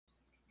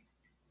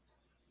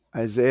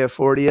Isaiah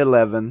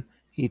 40:11.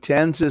 He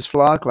tends his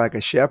flock like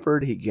a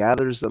shepherd. He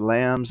gathers the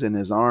lambs in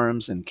his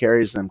arms and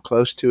carries them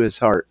close to his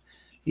heart.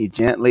 He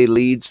gently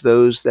leads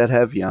those that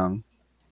have young.